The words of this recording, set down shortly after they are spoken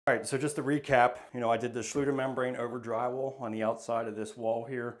All right, so just to recap, I did the Schluter membrane over drywall on the outside of this wall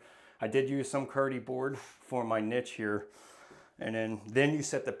here. I did use some Kerdi board for my niche here. And then you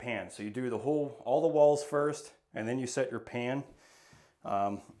set the pan. So you do all the walls first, and then you set your pan.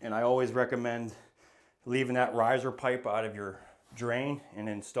 And I always recommend leaving that riser pipe out of your drain and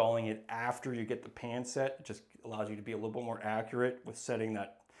installing it after you get the pan set. It just allows you to be a little bit more accurate with setting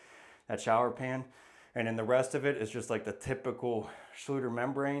that shower pan. And then the rest of it is just like the typical Schluter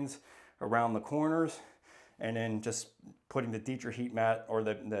membranes around the corners, and then just putting the Dieter heat mat, or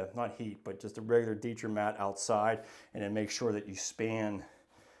the not heat, but just a regular Dieter mat outside, and then make sure that you span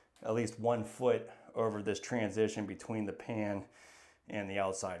at least 1 foot over this transition between the pan and the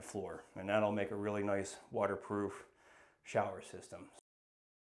outside floor. And that'll make a really nice waterproof shower system.